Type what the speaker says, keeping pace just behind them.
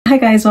Hi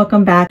guys,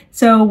 welcome back.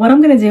 So what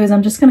I'm going to do is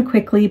I'm just going to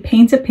quickly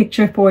paint a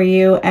picture for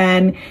you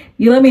and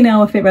you let me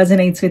know if it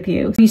resonates with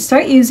you. You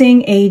start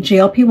using a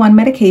GLP-1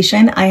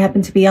 medication. I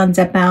happen to be on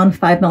Zepbound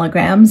 5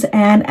 milligrams,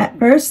 and at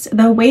first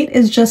the weight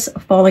is just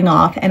falling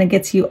off and it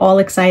gets you all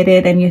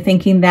excited and you're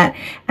thinking that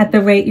at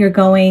the rate you're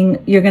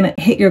going, you're going to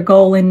hit your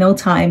goal in no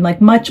time, like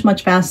much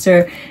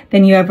faster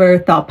than you ever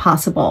thought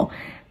possible.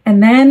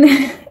 And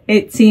then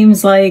it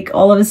seems like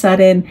all of a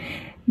sudden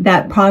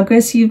that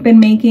progress you've been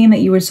making that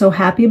you were so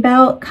happy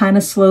about kind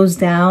of slows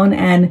down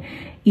and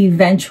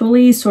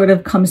eventually sort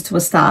of comes to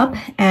a stop.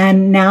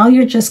 And now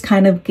you're just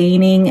kind of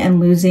gaining and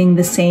losing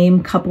the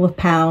same couple of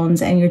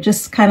pounds, and you're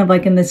just kind of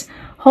like in this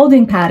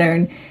holding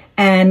pattern,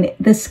 and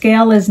the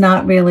scale is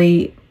not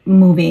really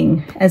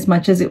moving as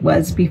much as it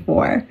was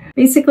before.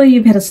 Basically,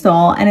 you've hit a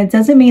stall, and it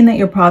doesn't mean that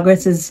your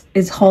progress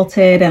is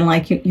halted and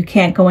like you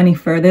can't go any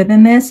further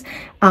than this.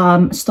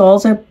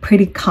 Stalls are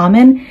pretty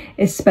common,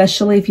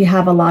 especially if you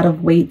have a lot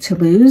of weight to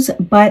lose.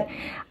 But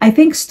I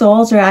think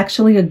stalls are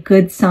actually a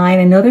good sign.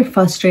 I know they're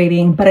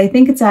frustrating, but I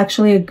think it's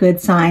actually a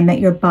good sign that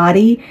your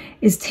body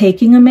is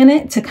taking a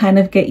minute to kind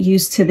of get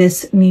used to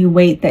this new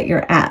weight that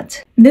you're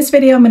at. In this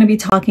video, I'm going to be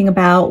talking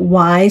about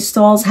why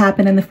stalls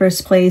happen in the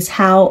first place,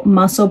 how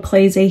muscle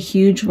plays a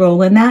huge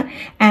role in that,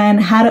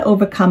 and how to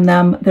overcome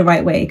them the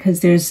right way, because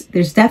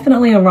there's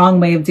definitely a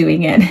wrong way of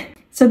doing it.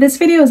 So this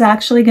video is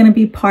actually going to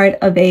be part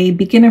of a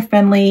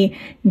beginner-friendly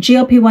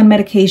GLP-1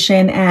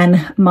 medication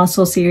and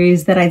muscle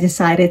series that I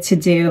decided to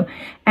do.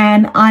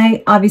 And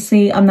I'm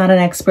not an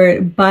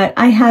expert, but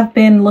I have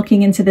been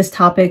looking into this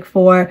topic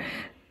for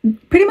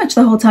pretty much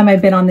the whole time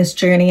I've been on this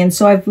journey. And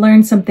so I've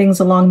learned some things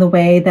along the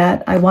way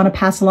that I want to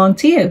pass along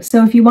to you.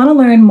 So if you want to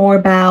learn more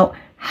about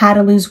how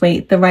to lose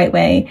weight the right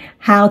way,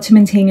 how to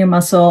maintain your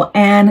muscle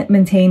and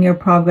maintain your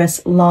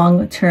progress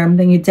long term,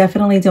 then you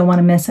definitely don't want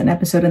to miss an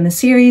episode in the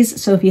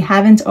series. So if you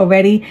haven't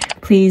already,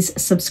 please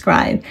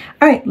subscribe.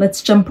 All right,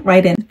 let's jump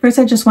right in. First,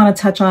 I just want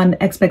to touch on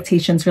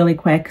expectations really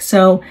quick.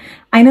 So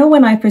I know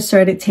when I first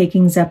started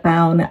taking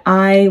Zepbound,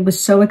 I was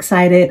so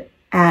excited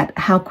at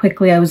how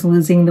quickly I was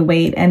losing the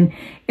weight, and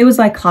it was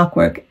like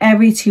clockwork.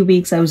 Every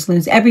week I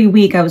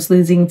was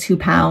losing 2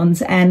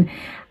 pounds, and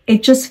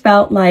it just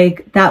felt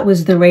like that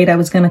was the rate I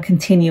was going to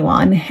continue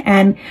on.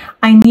 And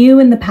I knew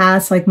in the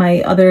past, like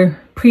my other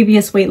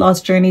previous weight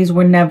loss journeys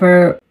were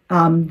never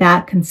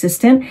that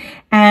consistent.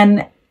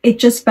 And it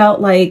just felt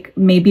like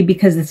maybe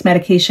because this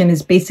medication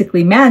is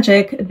basically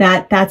magic,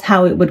 that's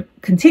how it would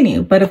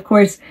continue. But of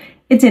course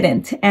it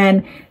didn't.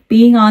 And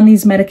being on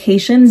these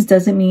medications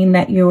doesn't mean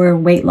that your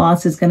weight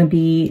loss is going to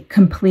be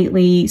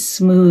completely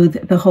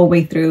smooth the whole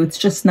way through. It's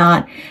just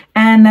not.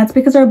 And that's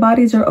because our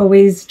bodies are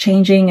always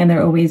changing and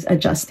they're always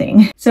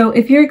adjusting. So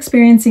if you're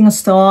experiencing a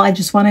stall, I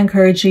just want to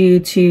encourage you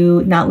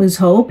to not lose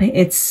hope.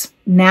 It's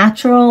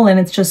natural and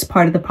it's just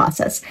part of the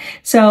process.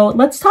 So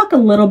let's talk a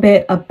little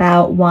bit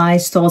about why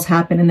stalls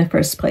happen in the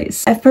first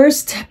place. At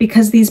first,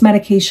 because these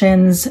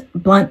medications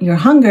blunt your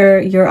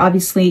hunger, you're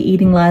obviously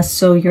eating less,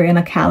 so you're in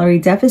a calorie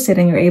deficit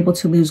and you're able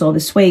to lose all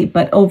this weight.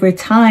 But over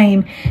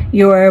time,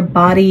 your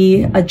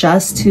body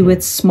adjusts to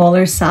its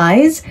smaller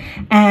size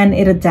and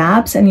it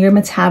adapts, and your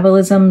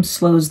metabolism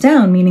slows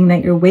down, meaning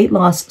that your weight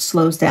loss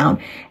slows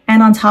down.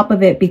 And on top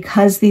of it,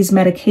 because these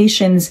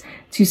medications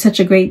do such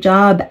a great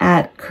job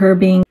at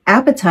curbing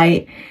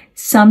appetite,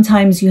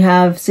 sometimes you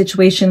have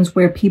situations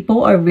where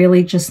people are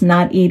really just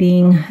not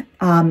eating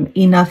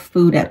enough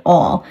food at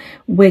all,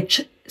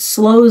 which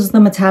slows the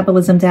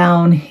metabolism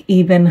down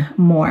even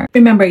more.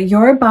 Remember,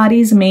 your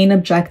body's main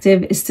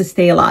objective is to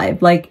stay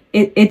alive. Like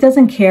it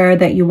doesn't care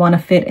that you want to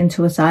fit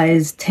into a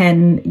size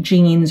 10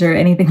 jeans or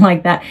anything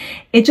like that.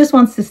 It just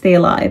wants to stay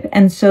alive.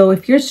 And so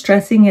if you're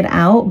stressing it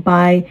out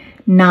by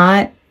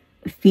not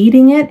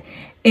feeding it,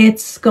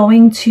 it's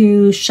going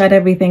to shut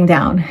everything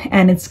down,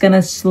 and it's going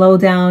to slow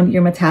down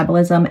your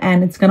metabolism,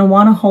 and it's going to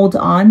want to hold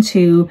on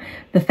to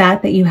the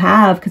fat that you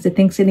have because it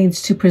thinks it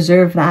needs to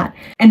preserve that.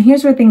 And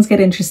here's where things get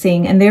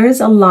interesting, and there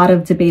is a lot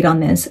of debate on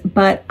this,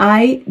 but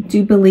I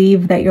do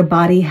believe that your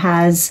body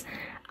has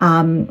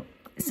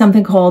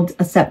something called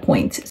a set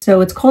point.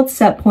 So it's called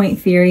set point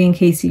theory, in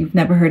case you've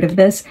never heard of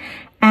this.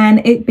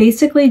 And it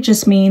basically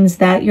just means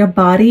that your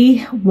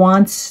body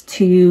wants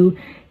to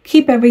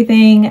keep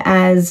everything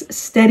as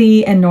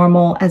steady and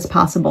normal as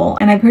possible.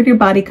 And I've heard your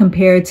body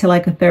compared to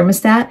like a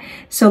thermostat.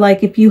 So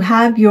like if you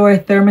have your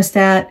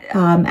thermostat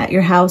at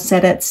your house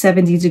set at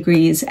 70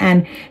 degrees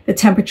and the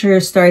temperature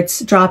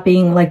starts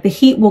dropping, like the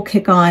heat will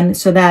kick on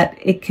so that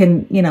it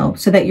can,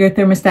 so that your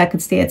thermostat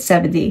could stay at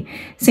 70.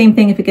 Same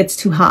thing if it gets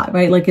too hot,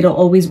 right? Like it'll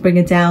always bring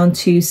it down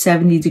to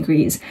 70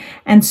 degrees.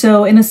 And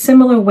so in a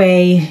similar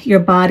way, your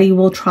body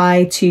will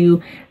try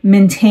to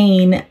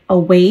maintain a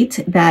weight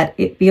that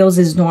it feels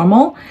is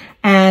normal,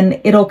 and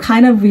it'll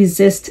kind of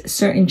resist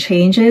certain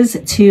changes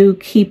to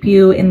keep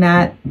you in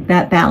that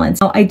balance.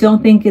 So I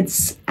don't think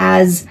it's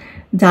as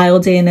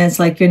dialed in as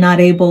like you're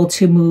not able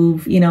to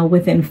move,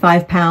 within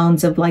 5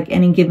 pounds of like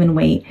any given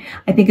weight.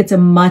 I think it's a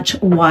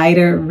much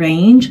wider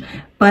range,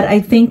 but I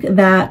think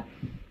that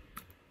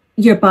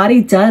your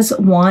body does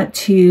want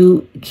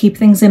to keep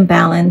things in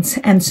balance.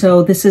 And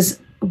so this is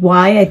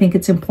why I think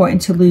it's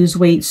important to lose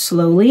weight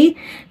slowly,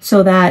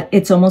 so that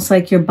it's almost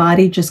like your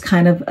body just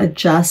kind of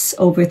adjusts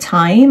over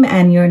time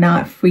and you're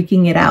not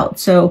freaking it out.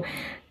 So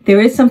there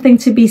is something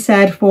to be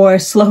said for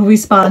slow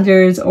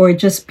responders, or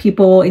just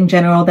people in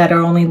general that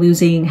are only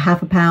losing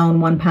half a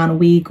pound, 1 pound a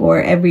week,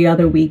 or every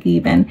other week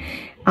even.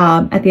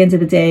 At the end of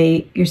the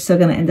day, you're still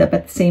going to end up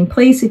at the same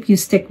place if you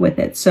stick with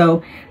it.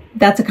 So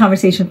that's a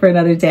conversation for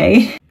another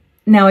day.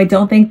 Now, I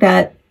don't think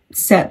that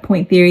set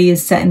point theory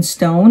is set in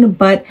stone,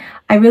 but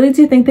I really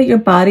do think that your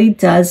body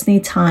does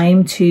need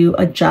time to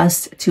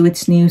adjust to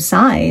its new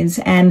size.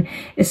 And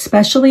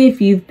especially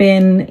if you've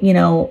been, you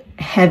know,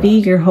 heavy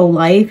your whole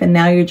life and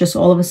now you're just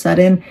all of a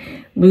sudden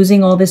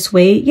losing all this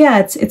weight, yeah,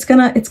 it's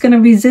gonna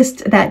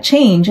resist that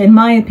change. In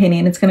my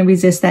opinion, it's gonna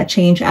resist that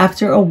change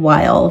after a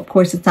while. Of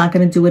course, it's not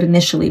gonna do it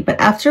initially, but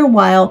after a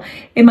while,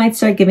 it might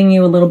start giving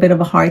you a little bit of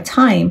a hard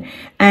time.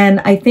 And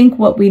I think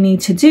what we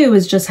need to do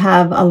is just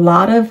have a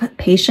lot of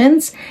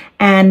patience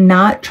and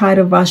not try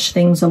to rush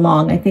things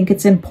along. I think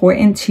it's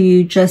important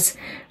to just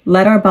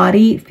let our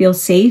body feel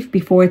safe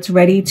before it's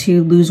ready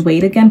to lose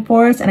weight again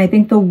for us. And I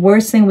think the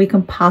worst thing we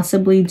can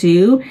possibly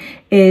do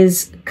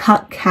is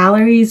cut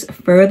calories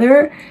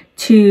further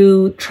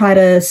to try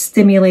to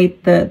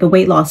stimulate the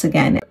weight loss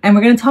again. And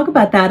we're going to talk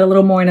about that a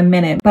little more in a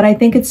minute. But I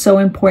think it's so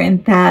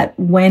important that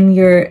when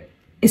you're,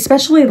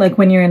 especially like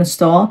when you're in a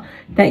stall,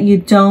 that you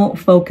don't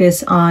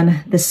focus on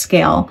the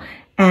scale.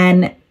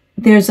 And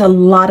there's a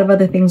lot of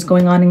other things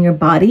going on in your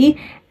body.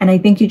 And I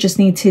think you just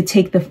need to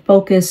take the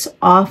focus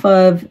off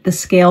of the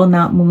scale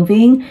not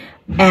moving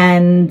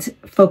and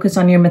focus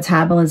on your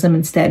metabolism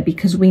instead,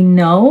 because we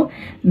know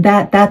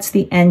that that's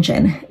the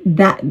engine.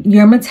 That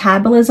your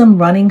metabolism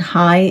running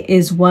high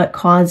is what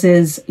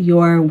causes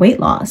your weight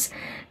loss.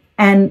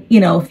 And,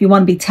 you know, if you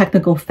want to be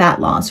technical, fat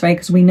loss, right?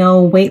 Because we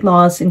know weight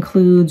loss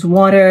includes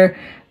water,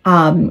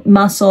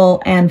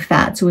 muscle, and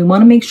fat. So we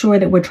want to make sure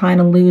that we're trying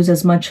to lose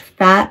as much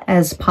fat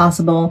as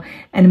possible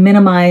and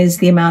minimize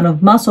the amount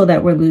of muscle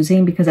that we're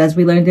losing, because as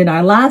we learned in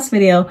our last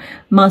video,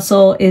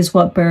 muscle is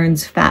what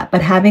burns fat,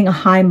 but having a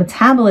high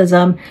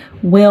metabolism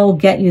will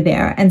get you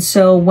there. And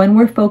so when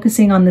we're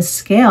focusing on the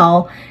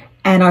scale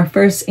and our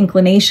first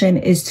inclination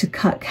is to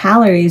cut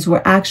calories,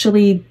 we're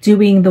actually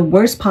doing the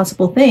worst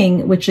possible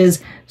thing, which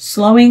is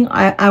slowing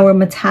our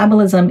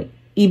metabolism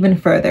even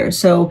further.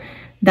 So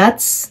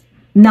that's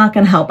not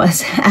going to help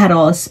us at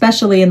all,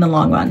 especially in the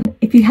long run.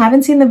 If you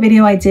haven't seen the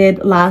video I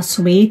did last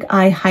week,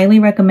 I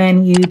highly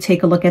recommend you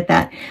take a look at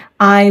that.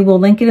 I will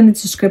link it in the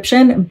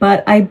description,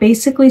 but I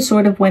basically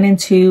sort of went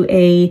into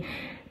a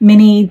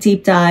mini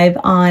deep dive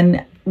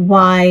on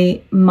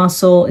why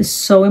muscle is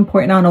so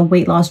important on a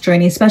weight loss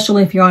journey,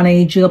 especially if you're on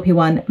a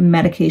GLP-1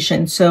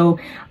 medication. So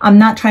I'm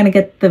not trying to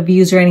get the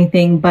views or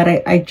anything, but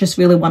I just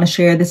really want to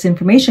share this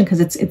information because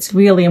it's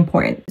really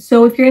important.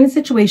 So if you're in a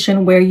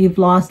situation where you've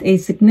lost a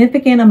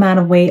significant amount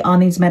of weight on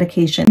these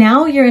medications,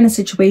 now you're in a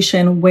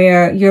situation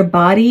where your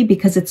body,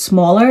 because it's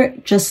smaller,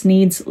 just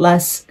needs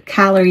less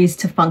calories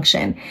to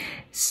function.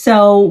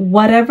 So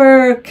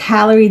whatever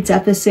calorie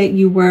deficit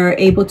you were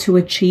able to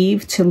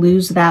achieve to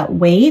lose that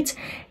weight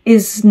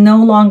is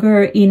no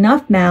longer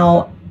enough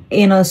now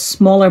in a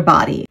smaller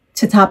body.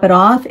 To top it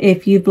off,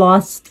 if you've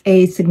lost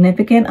a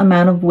significant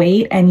amount of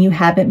weight and you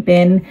haven't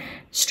been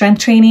strength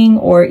training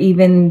or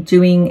even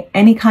doing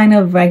any kind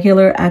of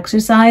regular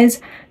exercise,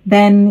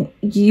 then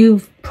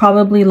you've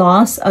probably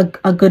lost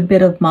a good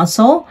bit of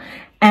muscle.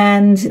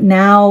 And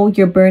now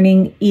you're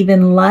burning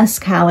even less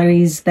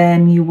calories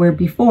than you were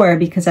before,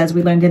 because as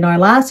we learned in our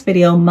last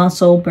video,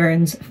 muscle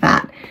burns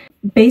fat.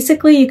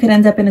 Basically, you could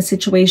end up in a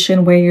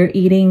situation where you're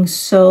eating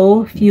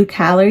so few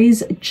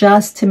calories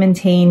just to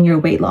maintain your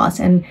weight loss.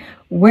 And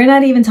we're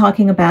not even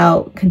talking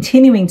about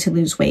continuing to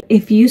lose weight.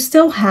 If you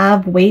still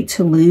have weight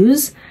to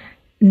lose,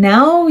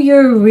 now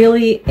you're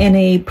really in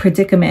a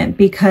predicament,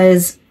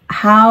 because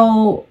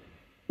how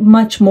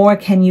much more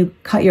can you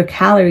cut your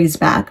calories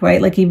back,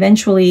 right? Like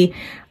eventually,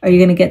 are you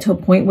going to get to a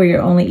point where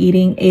you're only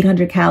eating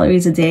 800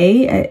 calories a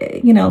day?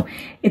 You know,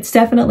 it's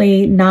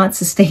definitely not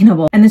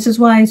sustainable. And this is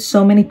why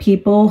so many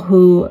people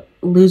who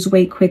lose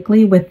weight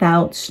quickly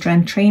without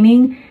strength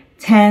training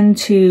tend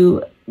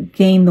to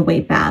gain the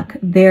weight back.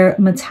 Their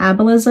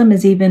metabolism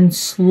is even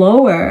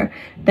slower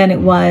than it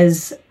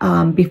was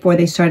before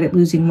they started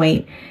losing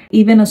weight.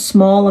 Even a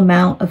small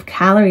amount of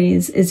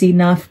calories is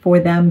enough for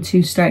them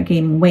to start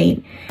gaining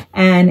weight.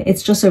 And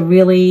it's just a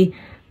really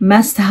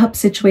messed up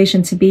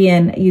situation to be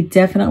in. You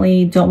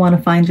definitely don't want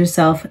to find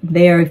yourself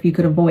there if you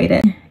could avoid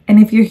it. And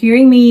if you're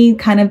hearing me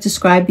kind of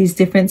describe these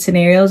different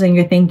scenarios and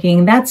you're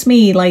thinking, that's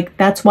me, like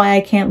that's why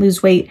I can't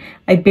lose weight,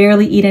 I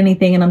barely eat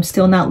anything and I'm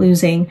still not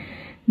losing,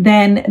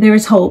 then there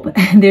is hope.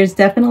 There's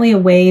definitely a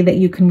way that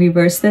you can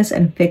reverse this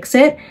and fix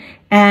it.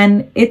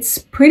 And it's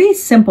pretty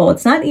simple.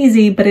 It's not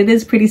easy, but it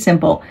is pretty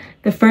simple.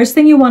 The first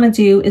thing you want to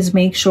do is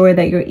make sure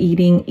that you're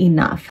eating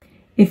enough.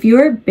 If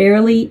you're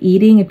barely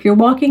eating, if you're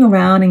walking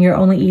around and you're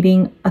only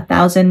eating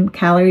 1,000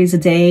 calories a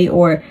day,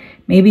 or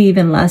maybe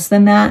even less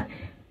than that,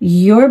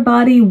 your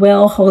body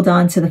will hold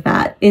on to the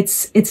fat.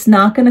 It's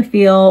not going to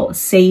feel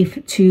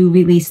safe to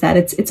release that.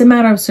 It's a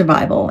matter of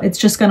survival. It's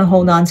just going to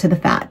hold on to the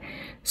fat.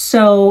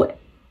 So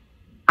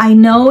I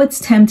know it's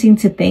tempting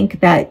to think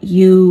that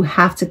you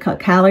have to cut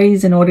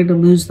calories in order to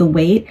lose the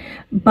weight,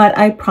 but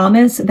I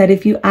promise that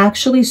if you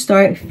actually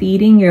start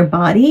feeding your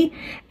body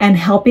and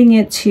helping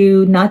it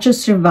to not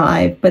just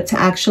survive, but to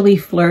actually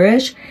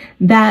flourish,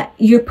 that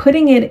you're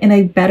putting it in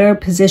a better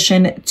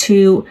position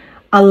to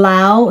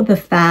allow the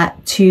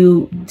fat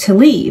to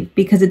leave,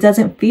 because it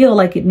doesn't feel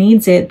like it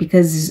needs it,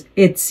 because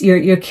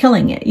you're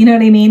killing it. You know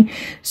what I mean?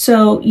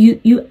 So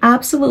you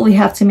absolutely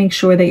have to make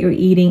sure that you're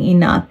eating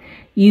enough.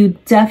 You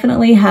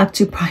definitely have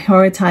to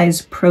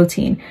prioritize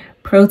protein.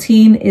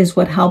 Protein is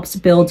what helps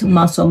build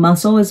muscle.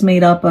 Muscle is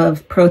made up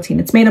of protein.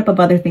 It's made up of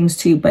other things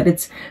too, but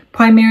it's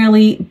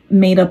primarily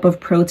made up of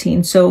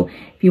protein. So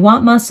if you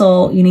want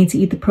muscle, you need to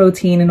eat the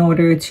protein in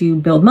order to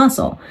build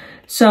muscle.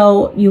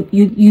 So you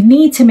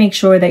need to make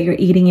sure that you're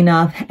eating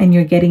enough and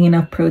you're getting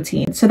enough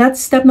protein. So that's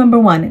step number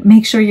one,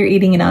 make sure you're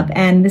eating enough.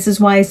 And this is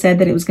why I said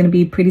that it was going to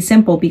be pretty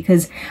simple,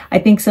 because I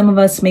think some of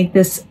us make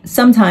this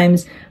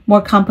sometimes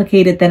more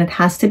complicated than it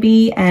has to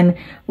be. And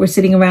we're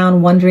sitting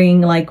around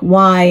wondering like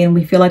why, and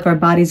we feel like our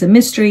body's a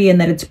mystery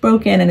and that it's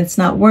broken and it's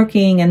not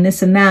working and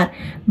this and that.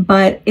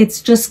 But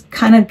it's just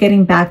kind of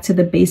getting back to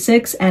the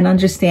basics and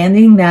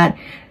understanding that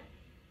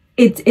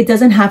it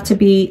doesn't have to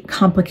be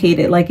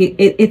complicated. Like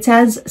it's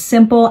as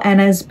simple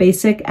and as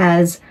basic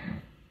as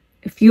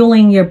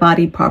fueling your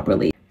body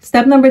properly.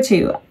 Step number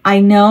two, I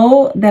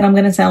know that I'm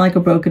going to sound like a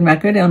broken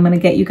record and I'm going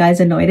to get you guys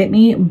annoyed at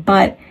me,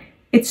 but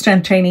it's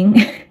strength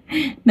training.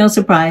 No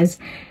surprise.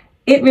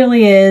 It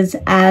really is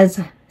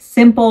as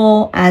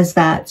simple as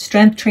that.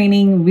 Strength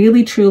training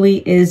really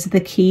truly is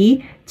the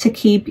key to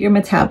keep your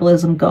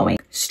metabolism going.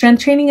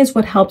 Strength training is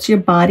what helps your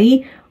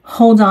body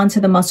hold on to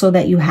the muscle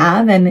that you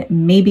have and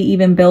maybe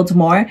even build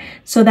more,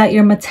 so that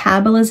your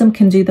metabolism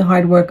can do the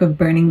hard work of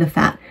burning the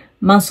fat.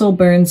 Muscle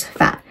burns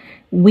fat.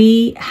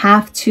 We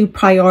have to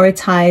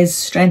prioritize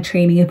strength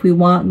training if we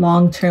want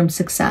long-term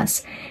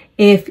success.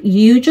 If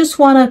you just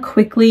want to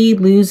quickly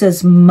lose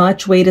as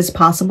much weight as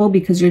possible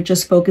because you're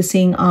just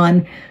focusing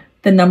on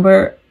the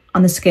number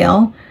on the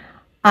scale,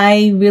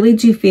 I really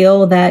do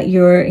feel that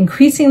you're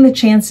increasing the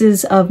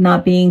chances of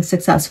not being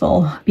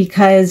successful,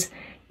 because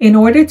in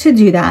order to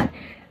do that,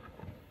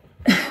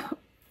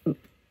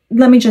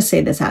 let me just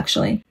say this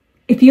actually.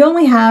 If you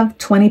only have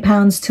 20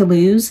 pounds to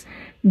lose,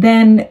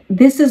 then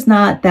this is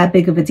not that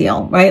big of a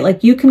deal, right?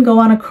 Like you can go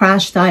on a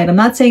crash diet. I'm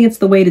not saying it's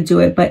the way to do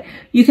it, but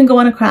you can go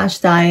on a crash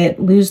diet,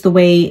 lose the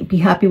weight, be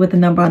happy with the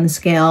number on the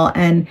scale,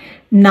 and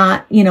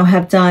not,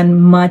 have done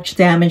much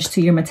damage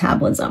to your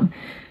metabolism.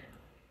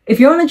 If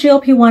you're on a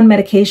GLP-1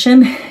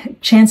 medication,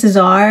 chances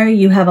are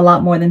you have a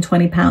lot more than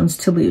 20 pounds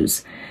to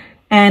lose.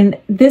 And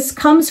this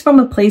comes from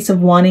a place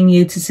of wanting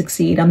you to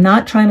succeed. I'm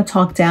not trying to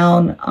talk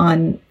down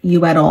on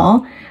you at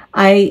all.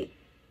 I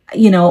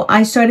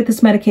started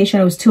this medication,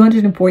 I was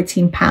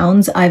 214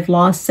 pounds. I've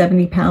lost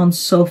 70 pounds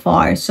so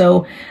far.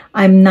 So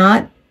I'm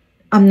not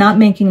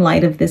making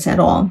light of this at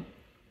all.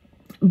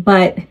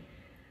 But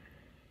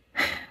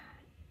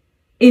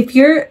if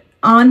you're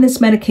on this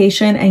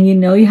medication and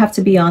you have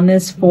to be on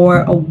this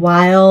for a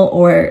while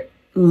or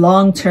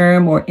long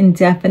term or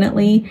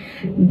indefinitely,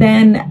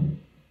 then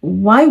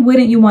why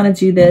wouldn't you want to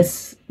do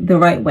this the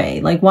right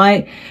way? Like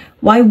why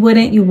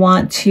wouldn't you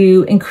want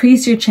to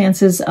increase your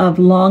chances of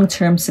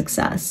long-term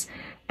success?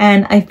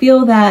 And I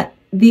feel that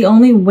the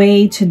only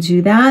way to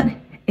do that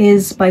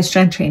is by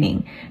strength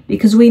training,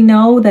 because we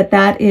know that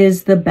that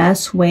is the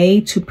best way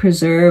to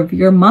preserve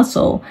your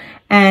muscle.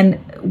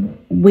 And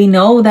we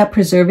know that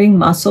preserving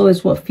muscle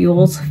is what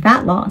fuels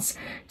fat loss.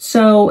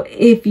 So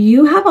if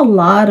you have a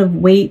lot of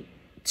weight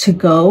to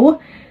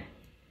go,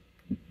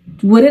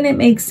 wouldn't it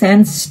make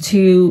sense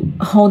to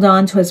hold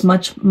on to as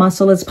much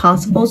muscle as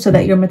possible so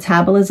that your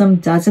metabolism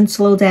doesn't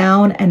slow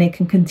down and it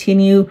can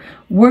continue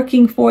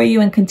working for you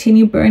and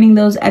continue burning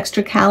those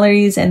extra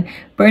calories and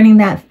burning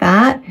that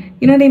fat?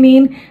 You know what I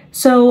mean?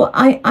 So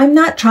I'm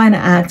not trying to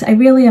act. I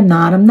really am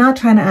not. I'm not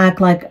trying to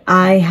act like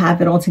I have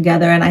it all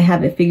together and I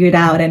have it figured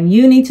out and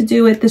you need to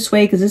do it this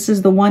way because this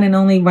is the one and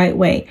only right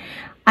way.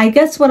 I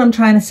guess what I'm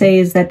trying to say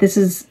is that this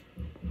is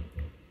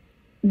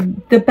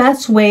the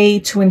best way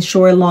to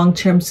ensure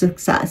long-term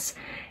success.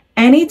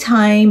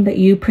 Anytime that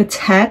you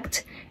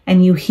protect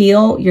and you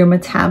heal your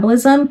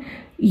metabolism,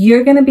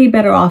 you're going to be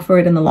better off for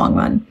it in the long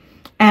run.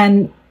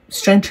 And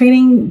strength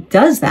training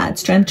does that.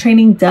 Strength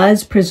training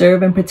does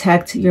preserve and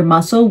protect your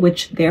muscle,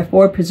 which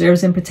therefore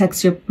preserves and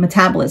protects your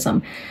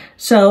metabolism.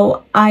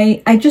 So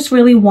I just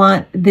really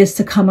want this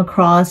to come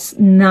across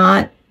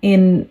not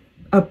in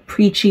a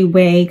preachy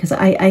way, because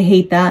I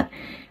hate that.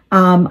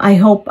 I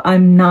hope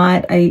I'm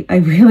not, I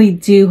really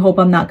do hope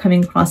I'm not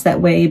coming across that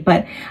way,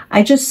 but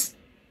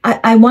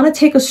I want to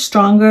take a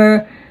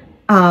stronger,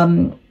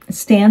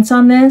 stance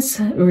on this,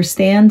 or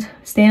stand,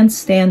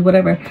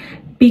 whatever,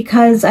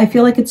 because I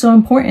feel like it's so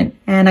important.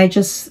 And I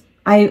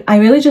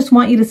really just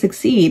want you to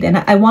succeed, and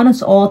I want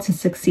us all to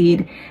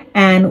succeed.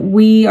 And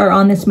we are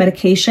on this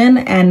medication,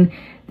 and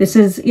this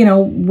is, you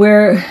know,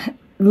 we're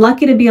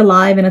lucky to be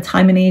alive in a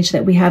time and age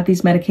that we have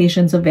these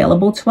medications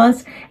available to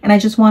us. And I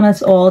just want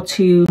us all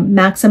to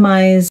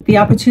maximize the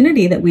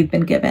opportunity that we've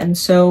been given.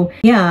 So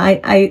yeah,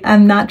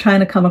 I'm not trying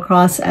to come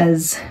across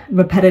as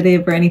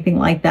repetitive or anything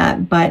like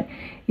that, but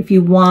if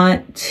you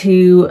want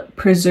to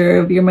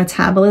preserve your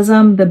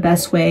metabolism, the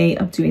best way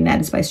of doing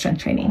that is by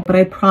strength training. But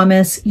I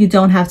promise you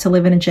don't have to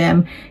live in a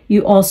gym.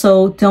 You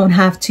also don't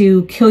have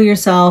to kill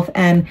yourself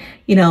and,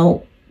 you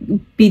know,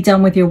 be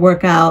done with your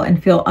workout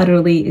and feel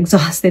utterly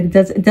exhausted.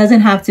 It doesn't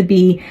have to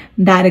be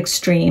that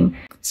extreme.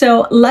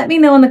 So let me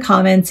know in the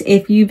comments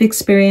if you've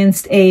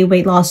experienced a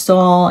weight loss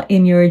stall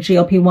in your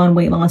GLP-1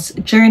 weight loss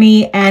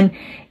journey. And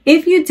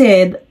if you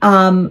did,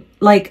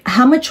 like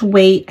how much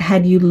weight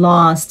had you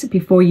lost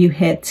before you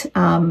hit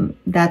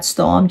that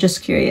stall? I'm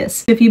just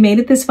curious. If you made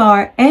it this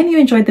far and you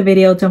enjoyed the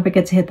video, don't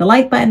forget to hit the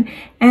like button.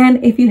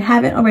 And if you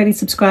haven't already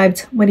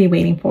subscribed, what are you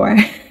waiting for?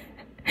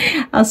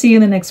 I'll see you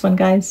in the next one,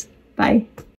 guys. Bye.